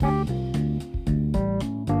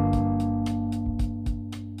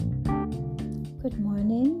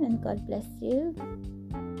God bless you.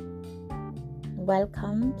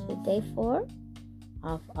 Welcome to day 4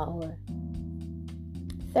 of our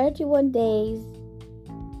 31 days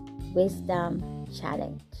wisdom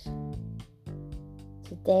challenge.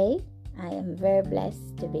 Today, I am very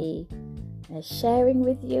blessed to be sharing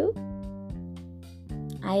with you.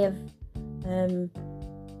 I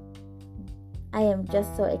am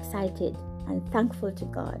just so excited and thankful to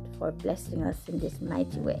God for blessing us in this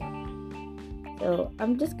mighty way. So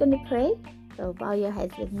I'm just going to pray. So bow your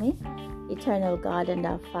heads with me. Eternal God and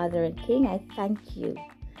our Father and King, I thank you.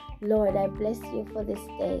 Lord, I bless you for this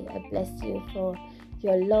day. I bless you for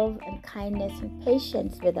your love and kindness and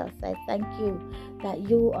patience with us. I thank you that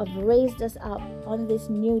you have raised us up on this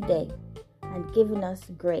new day and given us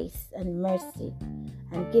grace and mercy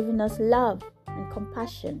and given us love and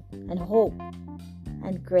compassion and hope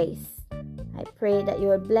and grace. I pray that you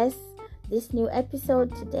will bless this new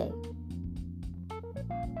episode today.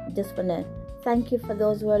 I just want to thank you for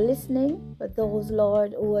those who are listening, for those,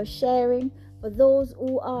 Lord, who are sharing, for those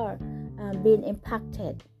who are being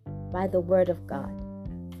impacted by the word of God.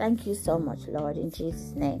 Thank you so much, Lord, in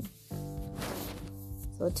Jesus' name.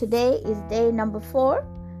 So today is day number 4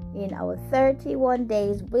 in our 31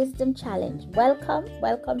 days wisdom challenge. Welcome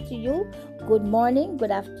to you. Good morning,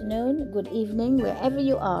 good afternoon, good evening, wherever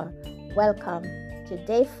you are. Welcome to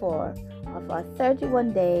day 4 of our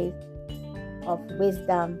 31 days of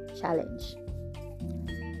wisdom challenge.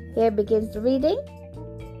 Here begins the reading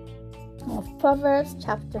of Proverbs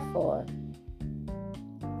chapter 4.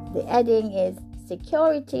 The heading is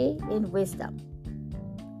Security in Wisdom.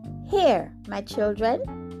 Hear, my children,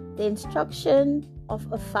 the instruction of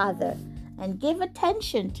a father, and give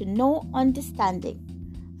attention to know understanding,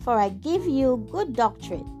 for I give you good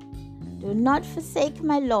doctrine. Do not forsake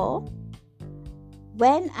my law.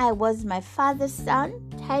 When I was my father's son,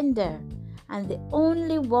 tender, and the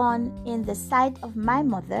only one in the sight of my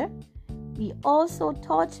mother, he also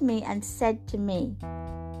taught me and said to me,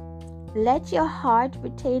 let your heart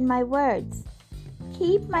retain my words.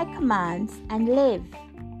 Keep my commands and live.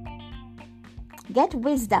 Get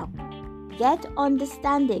wisdom. Get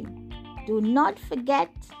understanding. Do not forget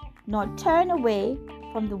nor turn away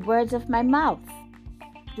from the words of my mouth.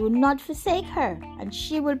 Do not forsake her, and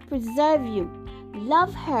she will preserve you.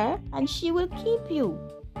 Love her, and she will keep you.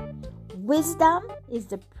 Wisdom is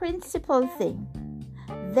the principal thing.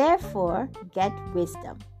 Therefore, get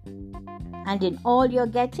wisdom. And in all your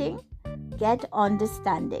getting, get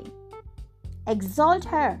understanding. Exalt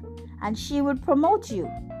her, and she will promote you.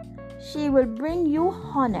 She will bring you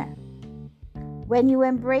honor. When you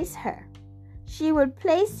embrace her, she will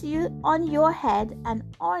place you on your head an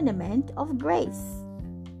ornament of grace.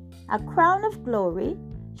 A crown of glory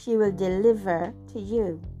she will deliver to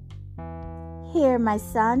you. Hear, my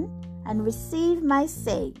son, and receive my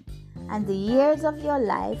saying, and the years of your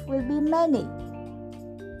life will be many.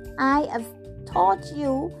 I have taught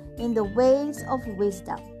you in the ways of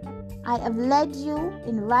wisdom. I have led you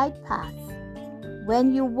in right paths.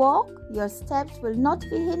 When you walk, your steps will not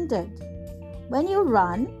be hindered. When you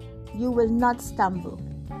run, you will not stumble.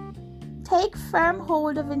 Take firm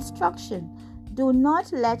hold of instruction. Do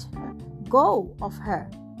not let her go of her.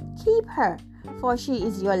 Keep her, for she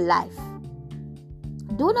is your life.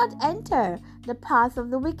 Do not enter the path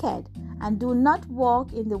of the wicked, and do not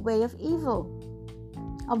walk in the way of evil.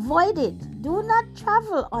 Avoid it. Do not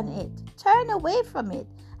travel on it. Turn away from it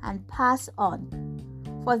and pass on.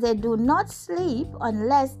 For they do not sleep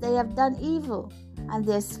unless they have done evil, and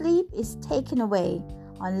their sleep is taken away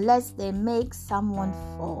unless they make someone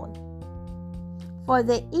fall. For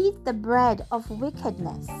they eat the bread of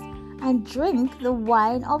wickedness and drink the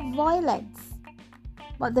wine of violence.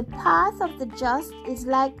 But the path of the just is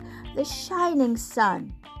like the shining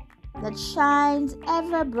sun that shines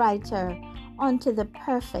ever brighter unto the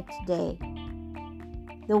perfect day.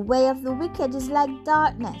 The way of the wicked is like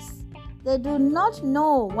darkness. They do not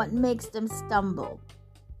know what makes them stumble.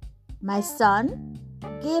 My son,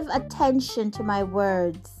 give attention to my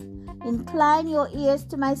words. Incline your ears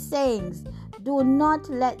to my sayings. Do not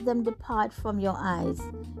let them depart from your eyes.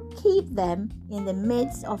 Keep them in the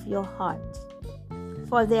midst of your heart.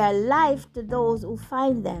 For they are life to those who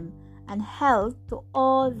find them, and health to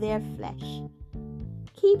all their flesh.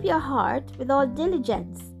 Keep your heart with all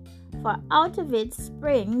diligence, for out of it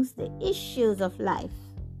springs the issues of life.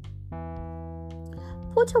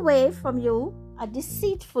 Put away from you a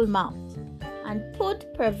deceitful mouth, and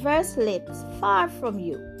put perverse lips far from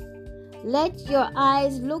you. Let your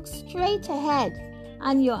eyes look straight ahead,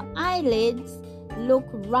 and your eyelids look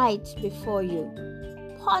right before you.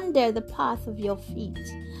 Ponder the path of your feet,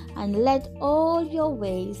 and let all your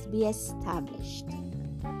ways be established.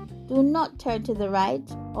 Do not turn to the right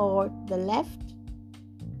or the left.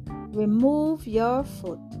 Remove your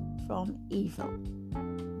foot from evil.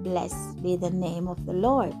 Blessed be the name of the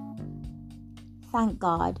Lord. Thank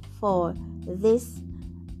God for this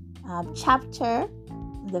chapter,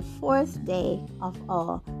 the 4th day of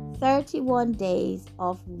our 31 days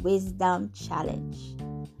of wisdom challenge.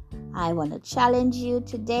 I want to challenge you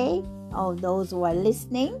today, all those who are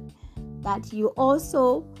listening, that you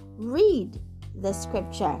also read the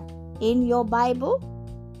scripture in your Bible,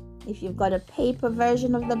 if you've got a paper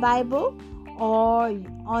version of the Bible, or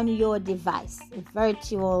on your device, a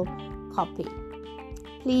virtual copy.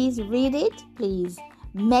 Please read it, please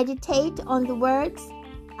meditate on the words,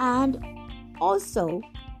 and also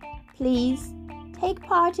please take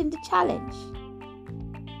part in the challenge.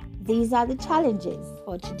 These are the challenges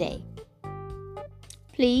for today.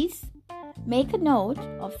 Please make a note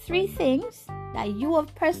of 3 things that you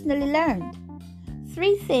have personally learned.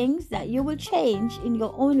 3 things that you will change in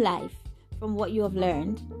your own life from what you have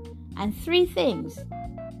learned. And 3 things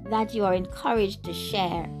that you are encouraged to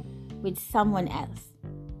share with someone else.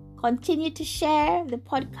 Continue to share the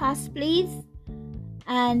podcast, please.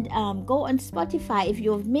 And go on Spotify. If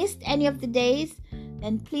you have missed any of the days,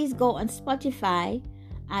 then please go on Spotify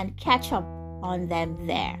and catch up on them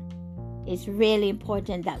there. It's really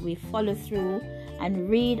important that we follow through and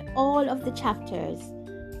read all of the chapters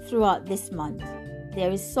throughout this month. There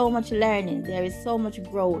is so much learning, there is so much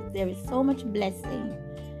growth, there is so much blessing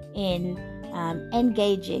in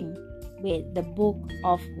engaging with the book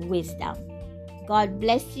of wisdom. God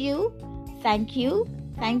bless you. Thank you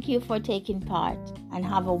for taking part, and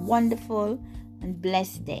have a wonderful and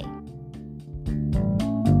blessed day.